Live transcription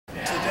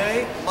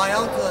My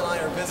uncle and I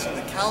are visiting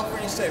the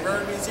California State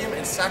Railroad Museum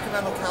in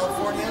Sacramento,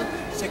 California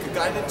to take a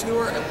guided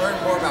tour and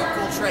learn more about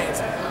cool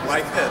trains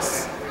like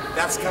this.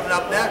 That's coming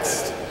up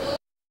next.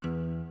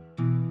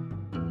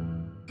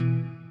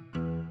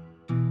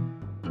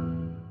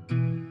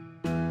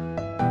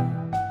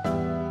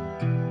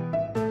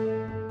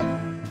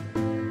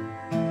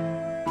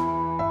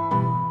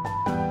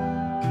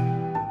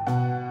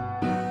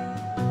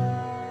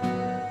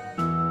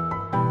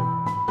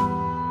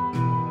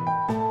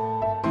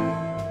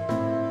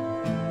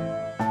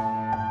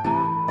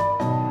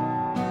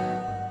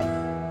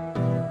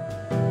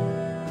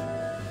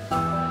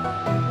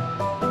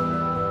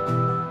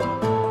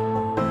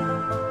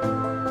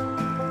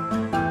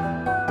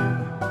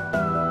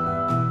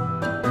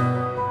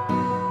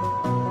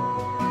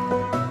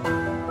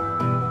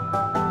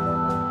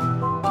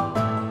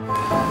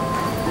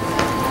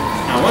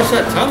 Once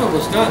that tunnel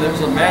was done, there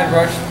was a mad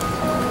rush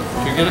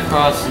to get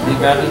across the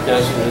Nevada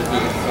desert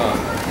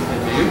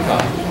into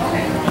Utah.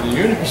 And the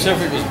Union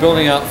Pacific was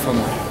building out from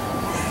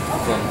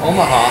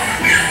Omaha,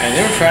 and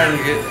they were trying to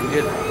get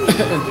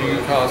into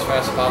Utah as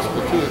fast as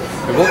possible too.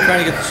 They're both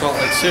trying to get to Salt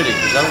Lake City,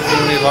 because that was the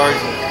only large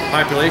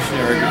population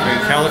area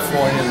between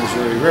California and the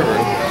Missouri River.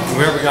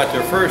 Whoever got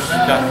there first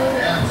got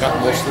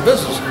most of the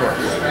business, of course.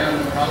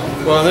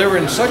 Well, they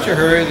were in such a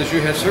hurry that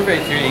you had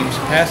survey teams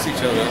pass each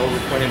other over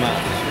 20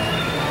 miles.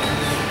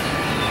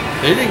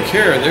 They didn't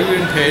care. They were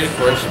getting paid, of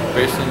course,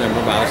 based on the number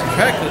of miles of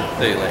track that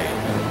they laid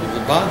and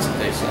the bonds that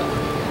they signed.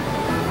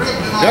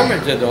 The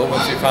government did, though,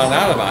 once they found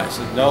out about it,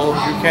 said, no,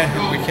 we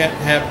can't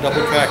have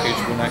double trackage.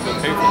 We're not going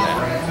to pay for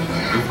that.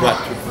 You've got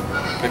to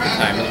pick a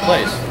time and a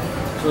place.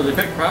 So they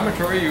picked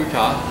Promontory,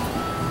 Utah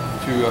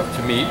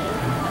to meet,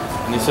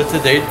 and they set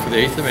the date for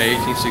the 8th of May,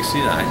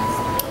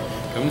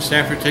 1869. Governor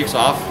Stanford takes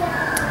off,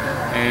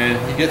 and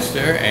he gets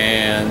there,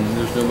 and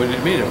there's nobody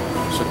to meet him.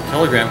 So a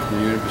telegram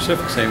from the Union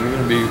Pacific saying we're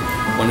going to be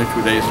 1 or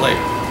 2 days late.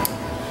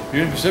 The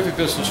Union Pacific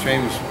business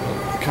train was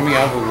coming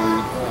out of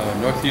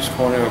the northeast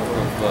corner of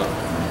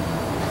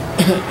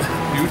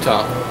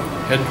Utah,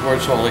 heading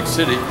towards Salt Lake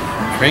City.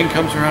 The train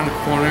comes around the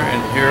corner,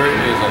 and here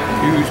is a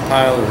huge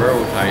pile of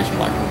railroad ties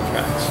blocking the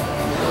tracks.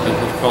 It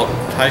was called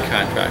tie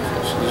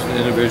contractors. So this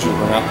individual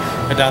went out,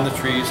 cut down the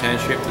trees,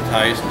 hand-shaped the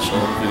ties, and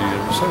sold them to the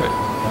Union Pacific.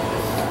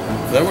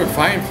 That worked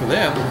fine for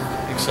them,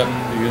 except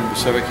the Union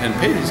Pacific hadn't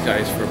paid these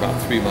guys for about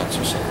 3 months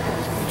or so.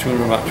 To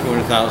about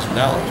 $200,000,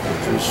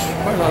 which was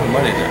quite a lot of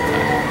money at that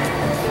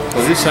time.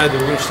 So they decided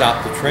they were going to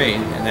stop the train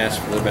and ask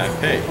for their back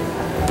pay.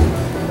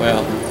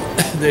 Well,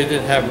 they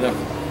didn't have enough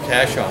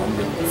cash on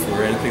them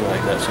for anything like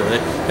that, so they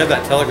had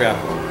that telegraph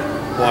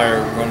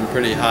wire running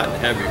pretty hot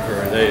and heavy for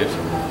days,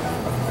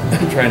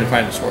 trying to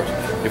find a source.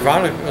 They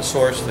found a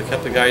source that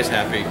kept the guys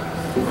happy,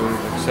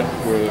 except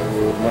where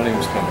the money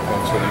was coming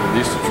from, so they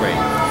released the train.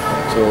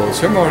 So the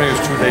ceremony was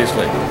 2 days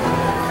late,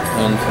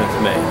 on the 10th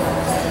of May.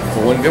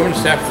 But when Governor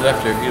Stanford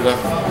left here, he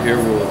left here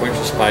with a bunch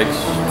of spikes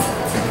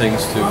and things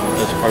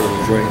as part of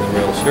the joining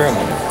the rail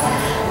ceremony.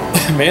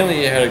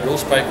 Mainly he had a gold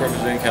spike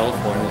representing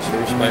California, a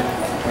silver spike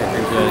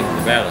representing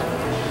Nevada.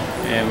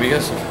 And we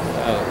got some,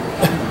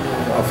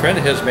 a friend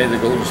of his made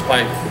the golden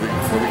spike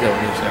for the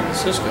governor of San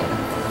Francisco.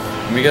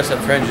 And we guess that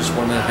friend just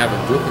wanted to have a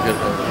duplicate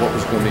of what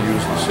was going to be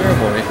used in the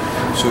ceremony,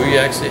 so he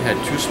actually had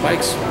 2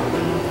 spikes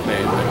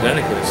made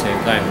identically at the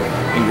same time,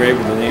 engraved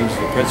with the names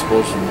of the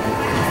principals.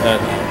 And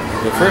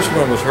the first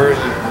one was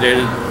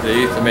dated the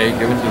 8th of May,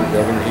 given to the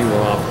governor. He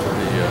went off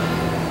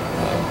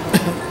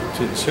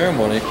to the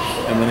ceremony,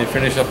 and when they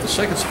finished up the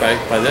second spike,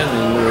 by then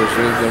they knew it was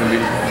really going to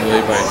be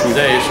delayed by 2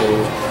 days, so it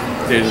was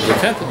dated the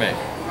 10th of May.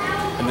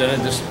 And then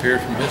it disappeared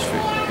from history.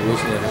 There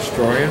wasn't a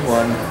historian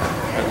one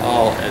at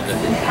all that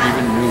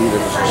even knew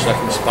there was a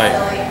second spike.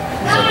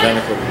 It was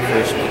identical to the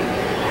first one,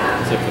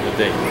 except for the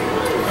date.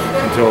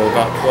 Until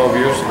about 12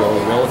 years ago,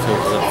 a relative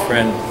of that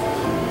friend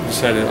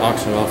decided to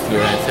auction off their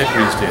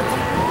antiquities deal.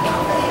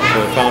 So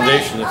the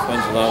foundation that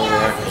funds a lot of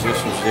our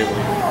acquisitions was able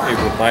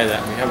to buy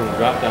that. We have a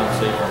drop-down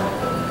safe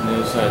on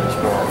the other side of this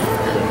wall.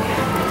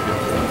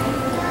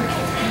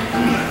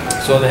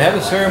 So they have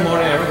a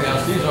ceremony and everything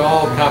else. These are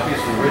all copies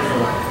of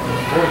original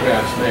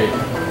photographs made.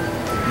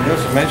 You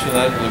notice I mentioned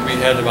that we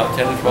had about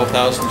 10 to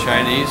 12,000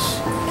 Chinese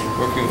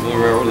working for the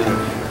railroad.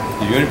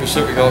 The Union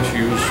Pacific also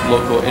used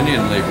local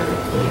Indian labor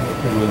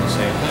doing the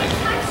same thing.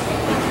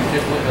 If you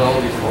take a look at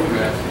all these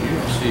photographs, you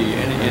don't see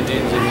any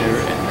Indians in there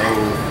and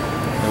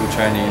no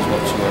Chinese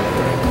whatsoever.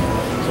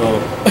 So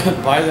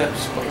by that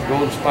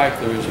golden spike,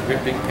 there was a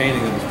great big painting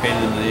that was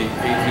painted in the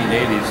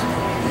 1880s,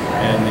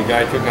 and the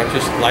guy took out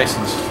just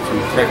license to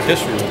correct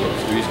history a little bit.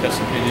 So he's got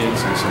some Indians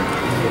and some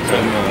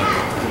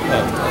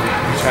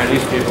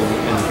Chinese people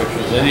in the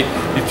pictures. Then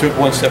he took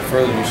one step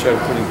further and he started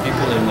putting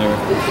people in there,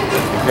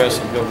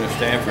 impressing Governor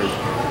Stanford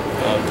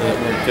that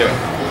weren't there.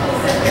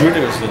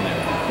 Judah was in there,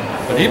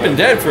 but he'd been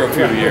dead for a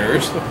few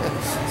years.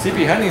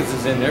 C.P. Huntington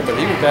is in there, but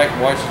he was back in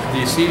Washington,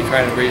 D.C.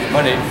 trying to raise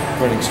money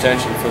for an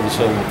extension for the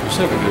Southern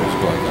Pacific that was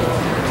going on.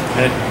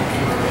 And it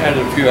added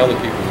a few other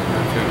people in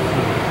there too.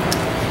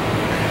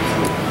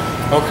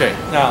 Okay,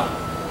 now,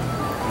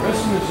 the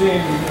rest of the museum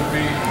you're going to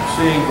be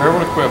seeing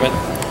railroad equipment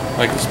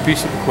like this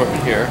piece of equipment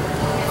here.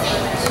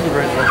 This is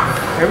original.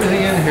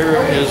 Everything in here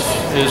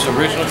is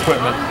original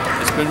equipment.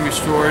 It's been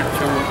restored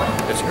to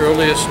its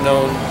earliest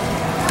known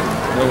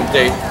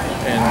date,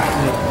 and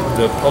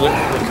the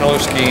color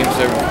schemes,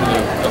 the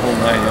whole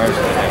 9 yards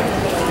of it.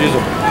 These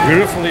are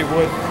beautifully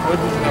wooden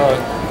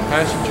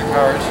passenger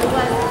cars.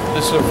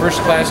 This is a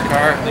first-class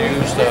car. They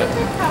used a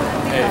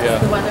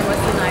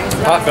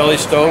pot-belly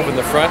stove in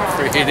the front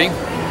for heating.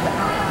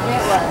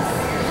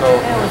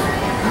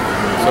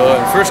 So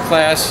in first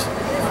class,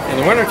 in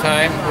the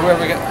wintertime,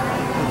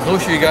 the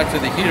closer you got to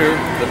the heater,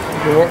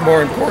 the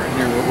more important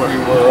you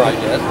were, I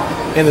guess.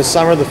 In the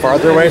summer, the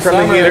farther away from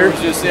the heater? It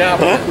was just the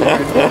opposite.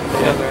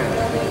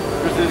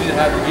 Because they didn't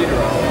have the heater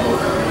on,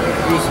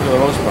 for the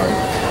most part.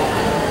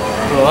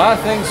 But a lot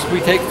of things we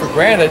take for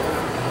granted,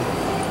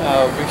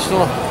 we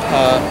still,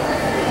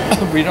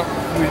 we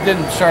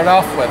didn't start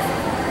off with,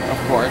 of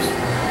course.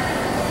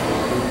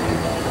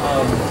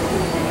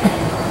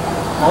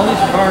 All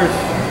these cars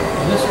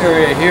in this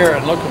area here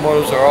and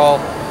locomotives are all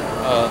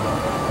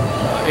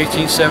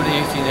 1870,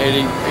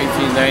 1880,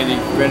 1890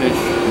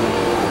 vintage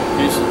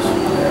pieces.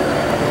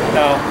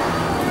 Now,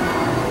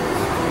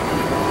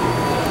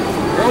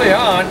 early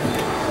on,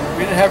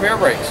 we didn't have air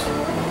brakes.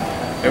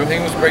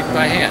 Everything was braked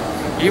by hand.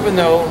 Even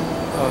though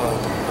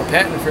a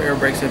patent for air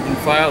brakes had been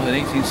filed in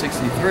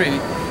 1863,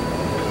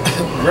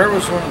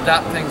 railroads don't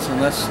adopt things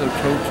unless they're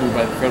told to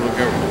by the federal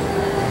government.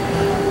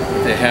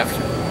 They have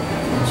to.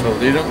 So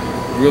they don't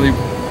really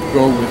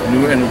go with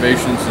new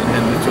innovations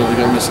until the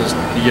government says,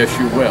 yes,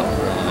 you will.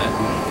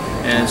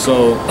 And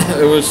so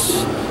it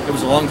was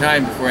a long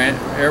time before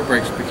air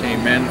brakes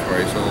became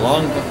mandatory. So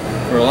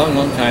for a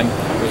long time,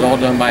 it was all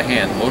done by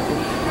hand.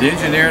 The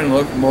engineer in the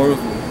locomotive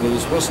with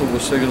his whistle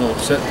would signal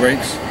set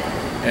brakes,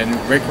 and the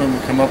brakeman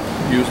would come up,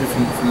 usually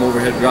from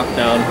overhead, drop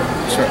down,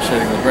 and start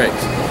setting the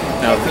brakes.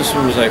 Now, if this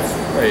was a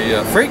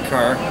freight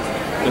car,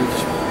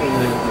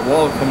 the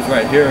wall comes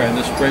right here, and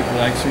this brake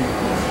would actually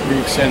be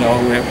extended all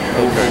the way up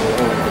over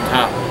the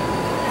top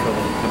so it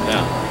would come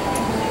down.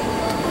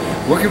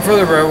 Working for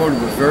the railroad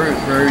was very,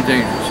 very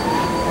dangerous.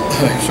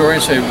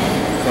 Historians say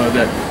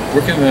that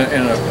working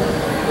in an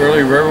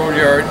early railroad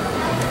yard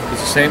is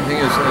the same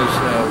thing as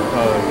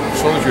a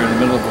soldier in the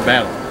middle of a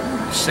battle.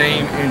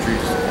 Same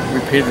injuries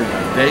repeated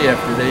day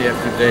after day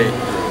after day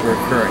were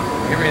occurring.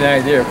 To give you an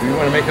idea, if you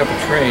want to make up a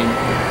train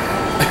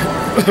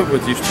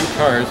with these two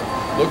cars,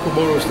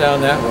 locomotive's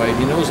down that way,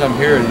 he knows I'm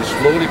here and he's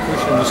slowly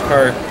pushing this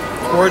car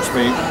towards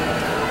me,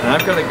 and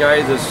I've got to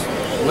guide this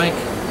link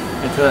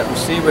into that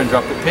receiver and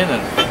drop the pin in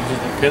it.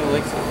 Just the pin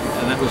links,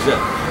 and that was it.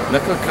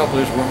 Knuckle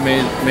couplers weren't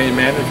made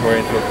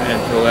mandatory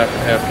until after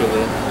after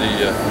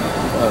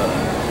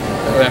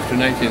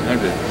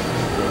 1900.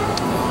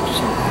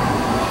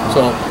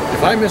 So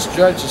if I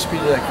misjudge the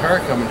speed of that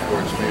car coming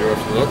towards me, or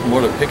if the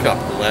locomotive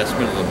pickup at the last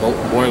minute, the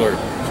boiler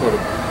sort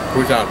of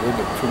put out a little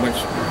bit too much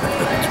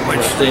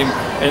steam,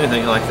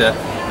 anything like that,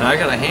 and I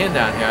got a hand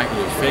down here, I can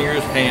use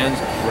fingers, hands,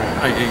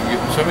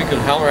 somebody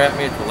could holler at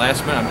me at the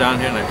last minute, I'm down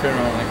here and I turn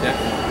around like that,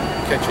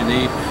 catch a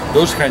knee,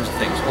 those kinds of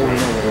things, over and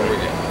over and over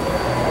again.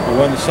 But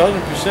when the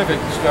Southern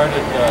Pacific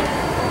started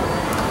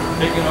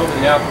taking over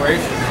the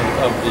operations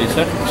of the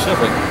Central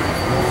Pacific,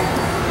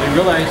 they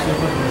realized they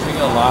were losing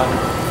a lot of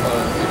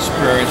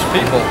experienced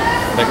people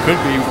that could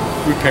be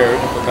repaired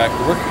and put back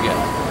to work again.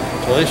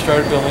 So they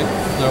started building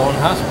their own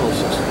hospital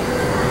system,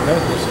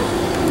 medical system.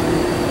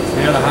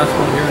 We had a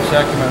hospital here in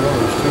Sacramento,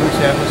 there was 2 in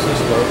San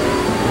Francisco,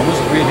 one was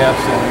a rehab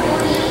center,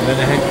 and then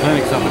they had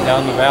clinics up and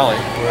down the valley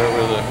where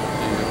the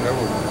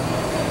railroad was.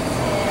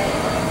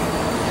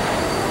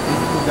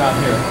 Go down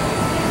here.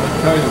 I'll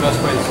tell you the best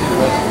way to see the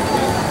rest of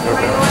the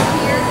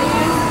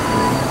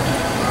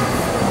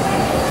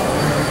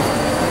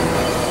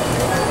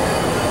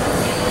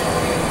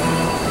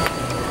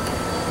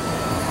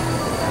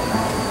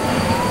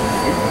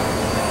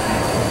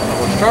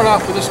start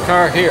off with this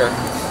car here.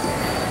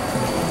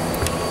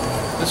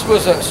 This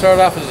was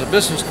started off as a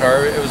business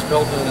car. It was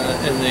built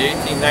in the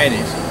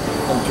 1890s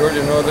on the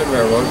Georgia Northern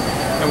Railroad,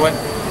 and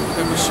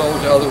it was sold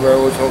to other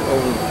railroads over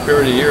a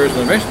period of years,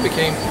 and eventually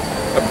became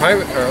a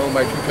private car owned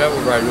by 2 travel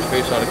riders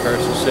based out of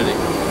Carson City,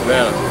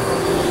 Nevada.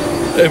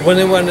 And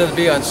when they wanted to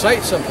be on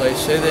site someplace,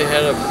 say they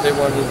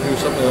wanted to do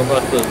something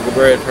about the La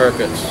Brea Tar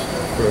Pits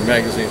for a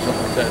magazine,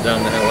 something like that, down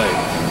in LA.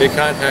 They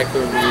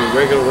contacted the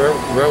regular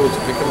railroads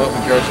to pick them up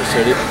in Carson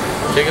City,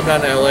 take them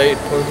down to LA,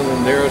 put them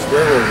in the nearest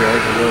railroad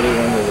yard where they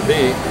wanted to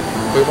be,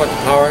 put them up to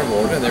power and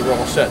water, and they were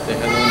all set. They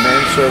had their own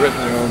manservant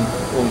and their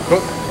own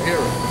cook to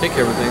take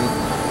everything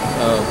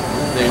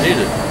they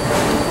needed.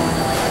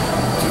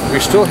 We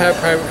still have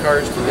private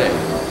cars today.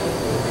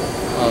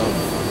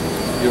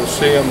 You'll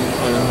see them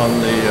on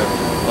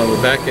the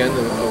back end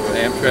of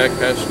an Amtrak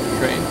passenger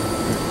train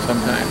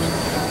sometimes.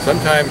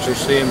 Sometimes you'll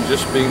see them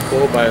just being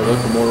pulled by a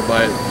locomotive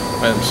by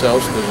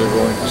themselves because they're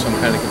going to some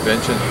kind of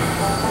convention.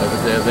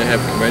 They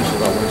have conventions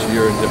about once a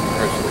year in different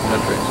parts of the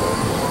country. So,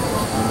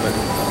 but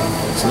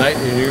it's nice.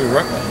 You're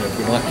right. If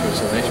you want to,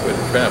 it's a nice way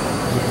to travel.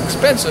 It's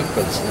expensive,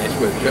 but it's a nice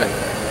way to travel.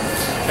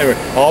 Anyway,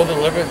 all the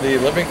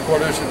living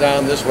quarters are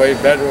down this way,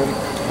 bedroom,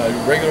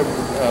 regular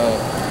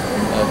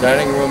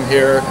dining room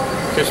here,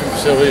 kitchen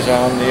facilities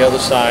on the other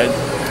side.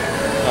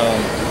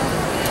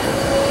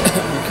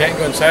 You can't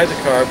go inside the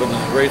car, but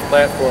there's a raised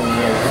platform on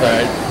the other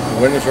side.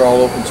 The windows are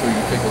all open so you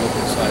can take a look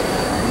inside.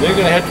 And then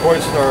you're going to head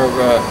towards our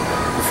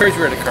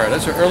refrigerated car.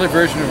 That's an early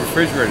version of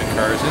refrigerated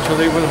cars,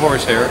 insulated with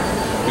horsehair.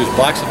 There's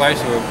blocks of ice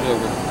that were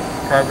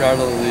carved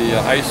out of the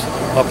ice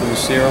up in the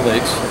Sierra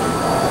Lakes.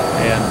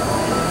 And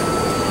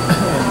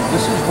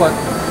this is what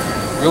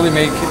really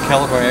made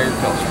California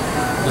agriculture.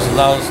 This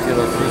allowed us to get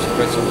our fruits and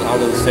vegetables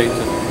out of the state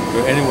to go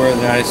anywhere in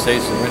the United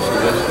States and eventually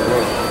the rest of the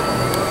world.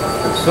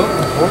 It's so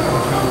important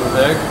to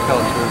the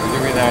agriculture, to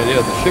give you an idea,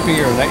 the shipping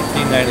year of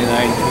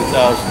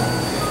 1999-2000,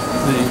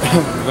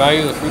 the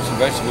value of the fruits and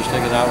vegetables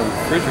taken out of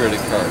refrigerated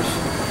cars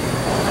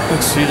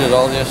exceeded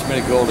all the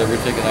estimated gold ever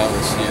taken out of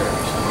the Sierras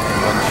in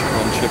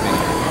one shipping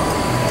year.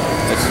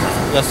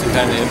 That's the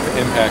kind of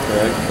impact of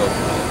agriculture.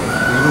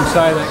 When you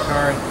inside that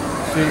car,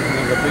 see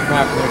there's a big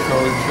map there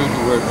shows you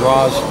where it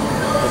draws,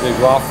 where they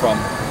draw from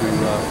to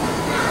the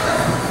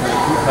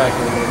food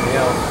packing and everything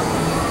else,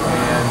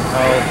 and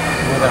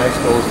where the ice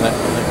goes and that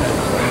kind of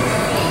stuff.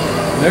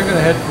 And they're going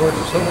to head towards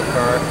the silver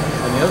car.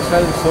 On the other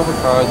side of the silver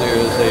car, there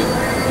is a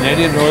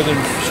Canadian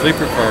Northern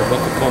sleeper car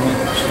built to Pullman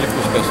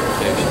sleeper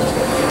specifications.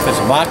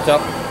 It's mocked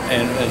up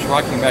and it's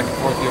rocking back and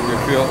forth over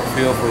your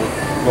feel for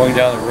going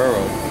down the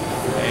railroad.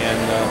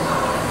 And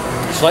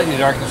slightly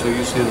darkened, so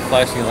you see the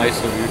flashing lights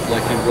that you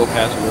like to go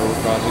past the railroad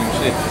crossing.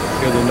 You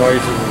hear the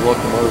noises of the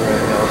locomotive and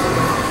everything else.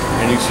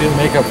 And you see the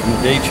makeup from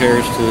the day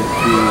chairs to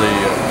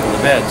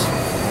the beds.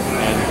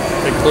 And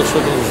take a close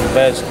look at those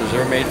beds because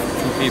they're made for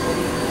 2 people.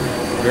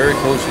 Very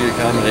cozy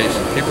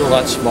accommodation. People are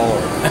a lot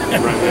smaller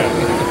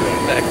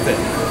back then.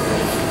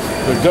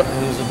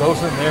 There's a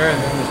docent there, and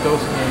then there's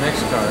docent in the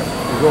next car.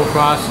 You go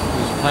across,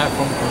 there's a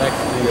platform connects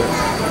to the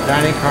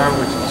dining car,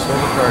 which is the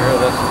silver car here.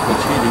 That's the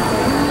Pachiti.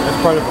 That's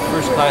part of a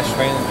first-class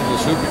train into the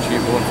Super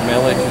Chief going from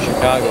LA to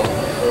Chicago.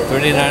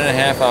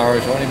 39.5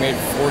 hours, only made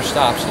 4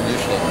 stops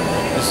initially.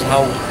 This is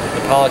how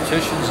the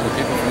politicians and the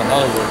people from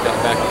Hollywood got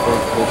back and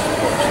forth coast to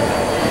coast.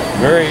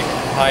 Very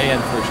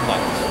high-end first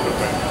class.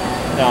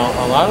 Now,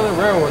 a lot of the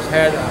railroads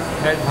had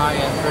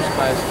high-end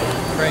first-class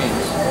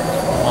trains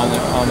on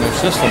their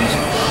systems,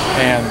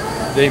 and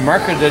they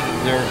marketed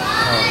their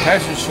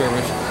passenger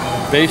service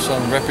based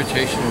on the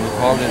reputation and the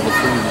quality of the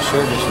food and the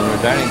service in their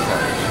dining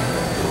cars.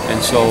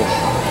 And so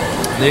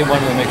they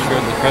wanted to make sure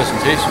the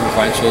presentation was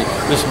fine. So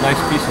this is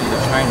nice pieces of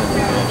China.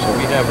 So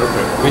we have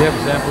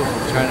examples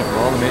of China for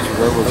all the major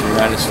railroads in the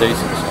United States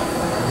and stuff.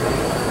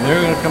 And they're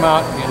going to come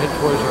out and head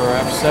towards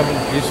our F7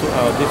 diesel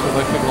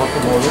electric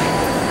locomotive.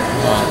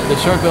 They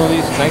started building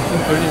these in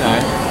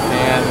 1939,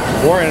 and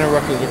the war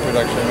interrupted their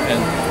production, and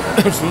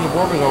as soon as the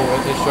war was over,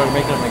 they started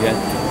making them again,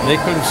 and they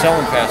couldn't sell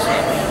them fast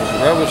enough, because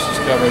the railroads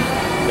discovered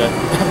that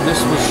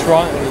this was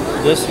strong,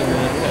 this and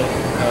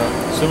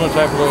similar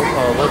type of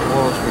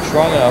locomotives were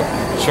strong enough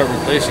to start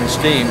replacing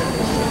steam,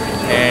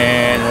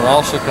 and it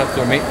also cut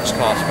their maintenance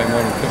costs by more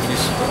than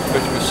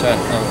 50%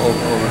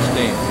 over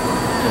steam.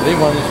 So they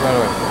wanted these right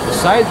away. The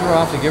sides were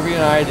off to give you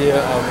an idea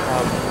of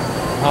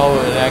how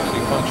it actually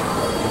functions.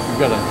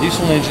 You've got a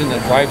diesel engine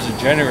that drives a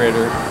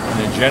generator, and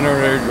the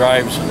generator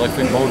drives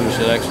electric motors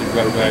that actually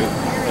drive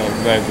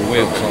the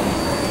wheels on it.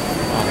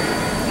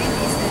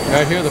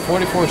 Right here, the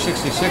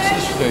 4466,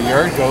 this is a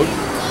yard goat.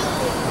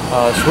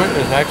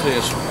 It's actually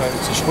it's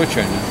a switch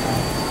engine,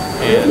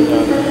 and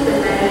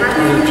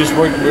we just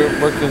worked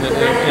in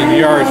the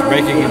yards,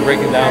 making and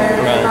breaking down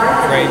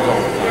trains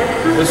all the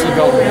time. This is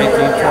built in the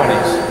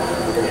 1820s.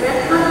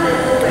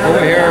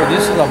 Over here,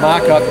 this is a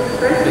mock-up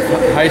with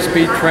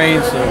high-speed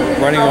trains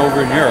running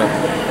over in Europe.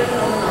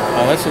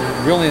 That's a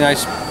really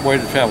nice way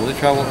to travel. They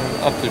travel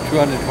up to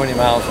 220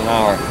 miles an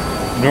hour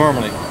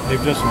normally.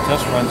 They've done some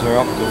test runs that are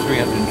up to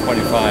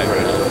 325.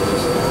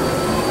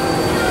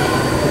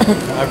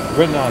 I've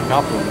ridden on a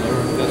couple of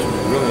them. That's a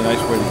really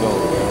nice way to go.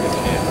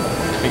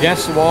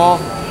 Against the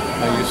wall,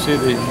 you see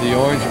the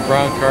orange and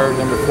brown car,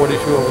 number 42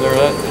 over there.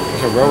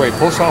 That's a railway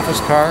post office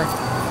car.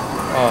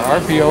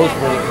 RPOs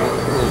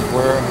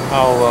were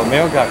how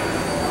mail got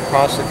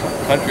across the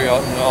country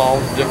out in all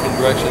different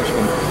directions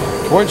from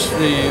towards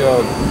the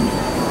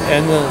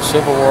end of the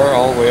Civil War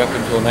all the way up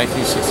until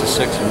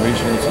 1966 and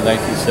regionally to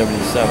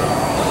 1977.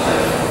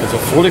 It's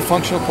a fully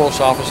functional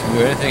post office. Can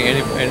do anything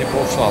any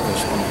post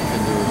office can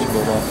do.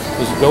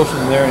 There's a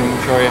docent there, and he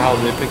can show you how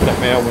they pick up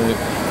mail when they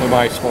go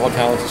by small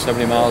towns at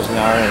 70 miles an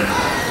hour and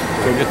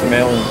go get the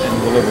mail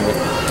and deliver it.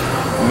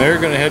 And they're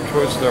going to head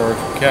towards their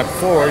cab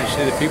forward. You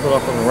see the people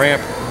up on the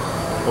ramp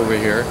over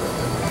here.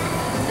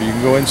 You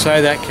can go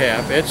inside that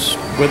cab. It's,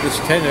 with its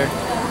tenure,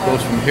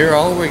 goes from here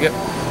all the way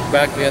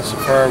back against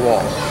the far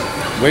wall.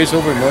 Weighs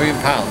over 1 million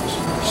pounds.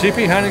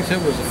 C.P.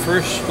 Huntington was the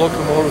first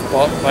locomotive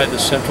bought by the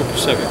Central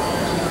Pacific.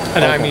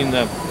 And I mean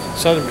the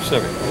Southern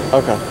Pacific.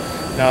 Okay.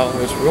 Now,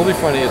 what's really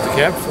funny is the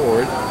cab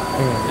forward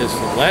is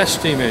the last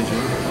steam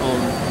engine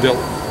built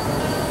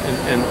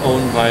and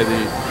owned by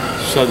the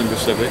Southern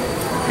Pacific.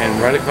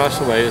 And right across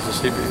the way is the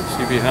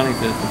CB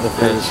Huntington, is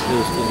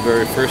the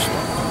very first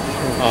one.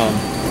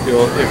 You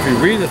know, if you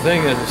read the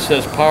thing that it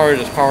says it's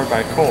powered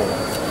by coal,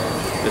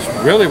 this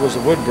really was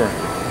a wood burner.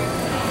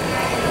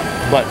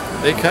 But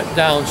they cut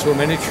down so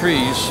many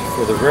trees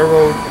for the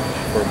railroad,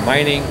 for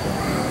mining,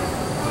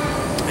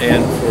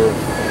 and for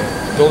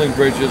building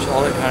bridges,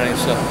 all that kind of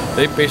stuff.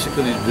 They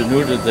basically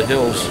denuded the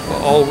hills.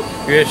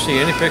 You guys see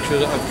any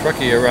pictures of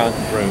Truckee around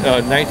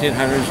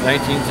 1900s,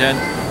 1910?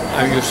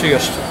 I mean, you'll see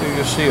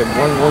a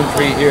one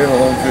tree here and a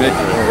lone tree there.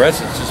 The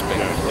rest is just big.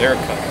 They're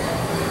cut.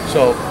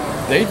 So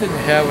they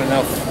didn't have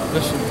enough.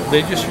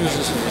 They just used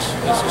this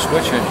as a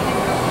switch engine.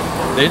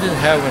 They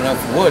didn't have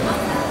enough wood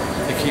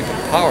to keep it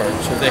powered,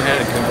 so they had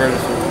to convert it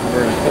to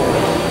converted coal.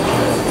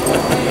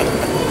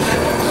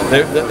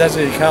 That's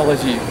an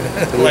ecology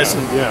lesson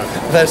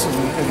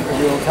in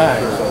real time.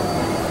 So.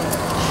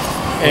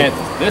 And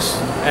this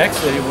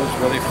actually was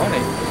really funny.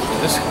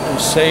 This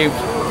was saved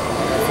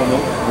from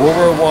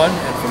World War I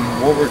and from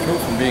World War II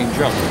from being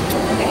junked.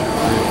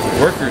 The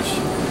workers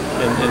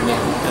in the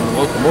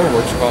locomotive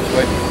works across the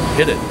way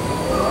hid it.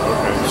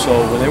 So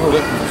when they were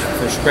looking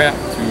for scrap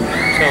to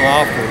sell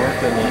off to work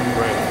on the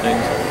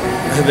things,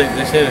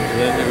 they said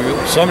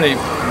somebody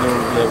knew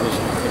that was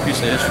a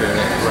piece of history of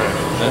that,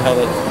 and how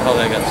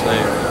that got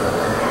saved.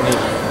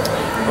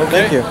 Okay.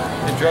 Thank you.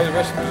 Enjoy the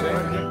rest of the day.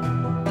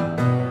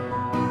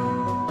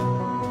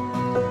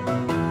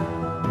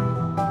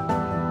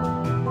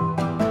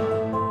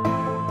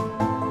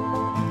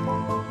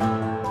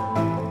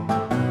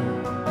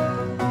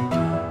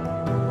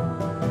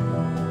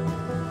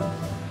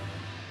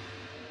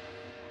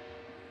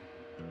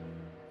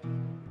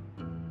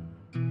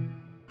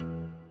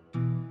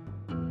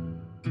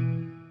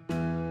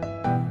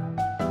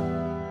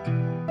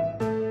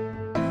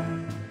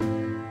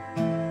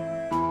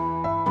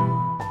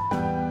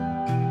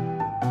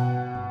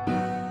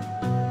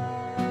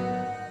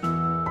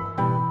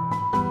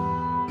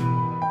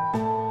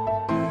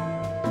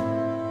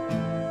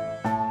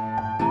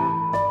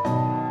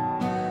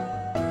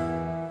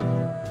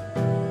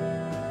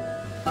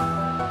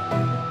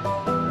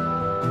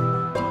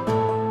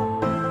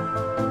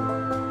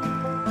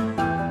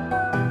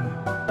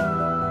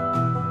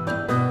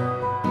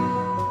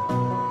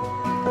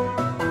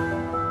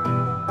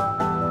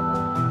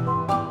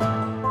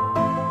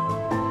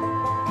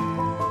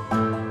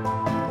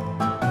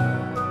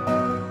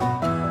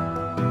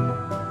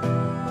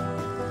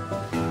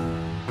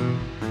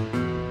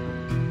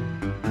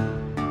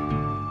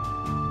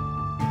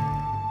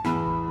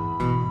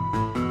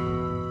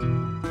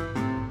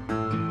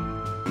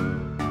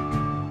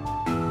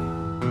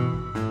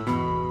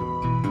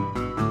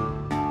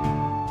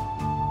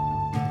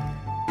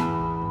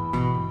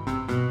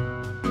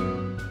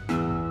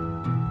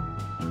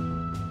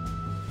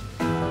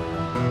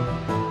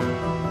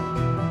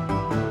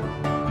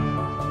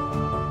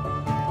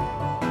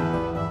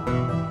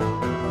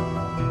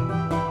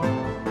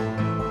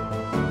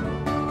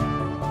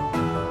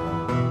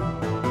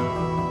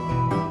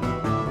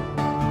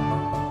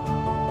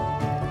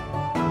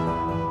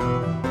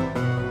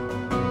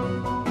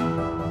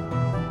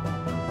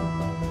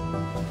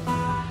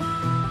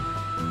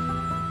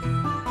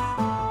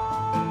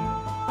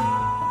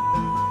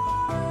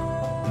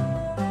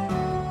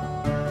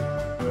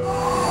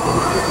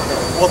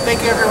 Well,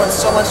 thank you everyone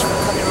so much for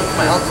coming with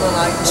my uncle and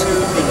I to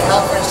the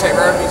California State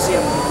Railroad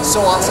Museum. It's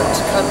so awesome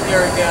to come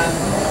here again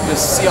to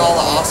see all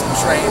the awesome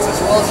trains, as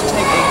well as to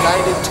take a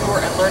guided tour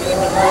and learn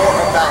even more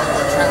about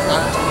the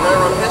transcontinental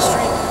railroad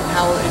history and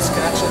how its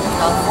connection to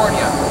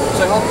California.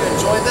 So I hope you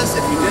enjoyed this.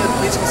 If you did,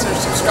 please consider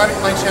subscribing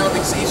to my channel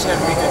because each and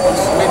every week I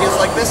post videos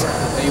like this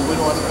and you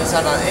wouldn't want to miss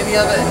out on any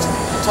of it.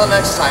 Until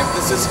next time,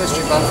 this is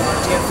History Buff from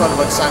TN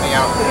Photobook signing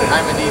out.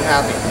 I'm indeed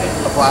having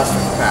a blast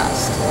from the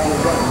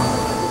past.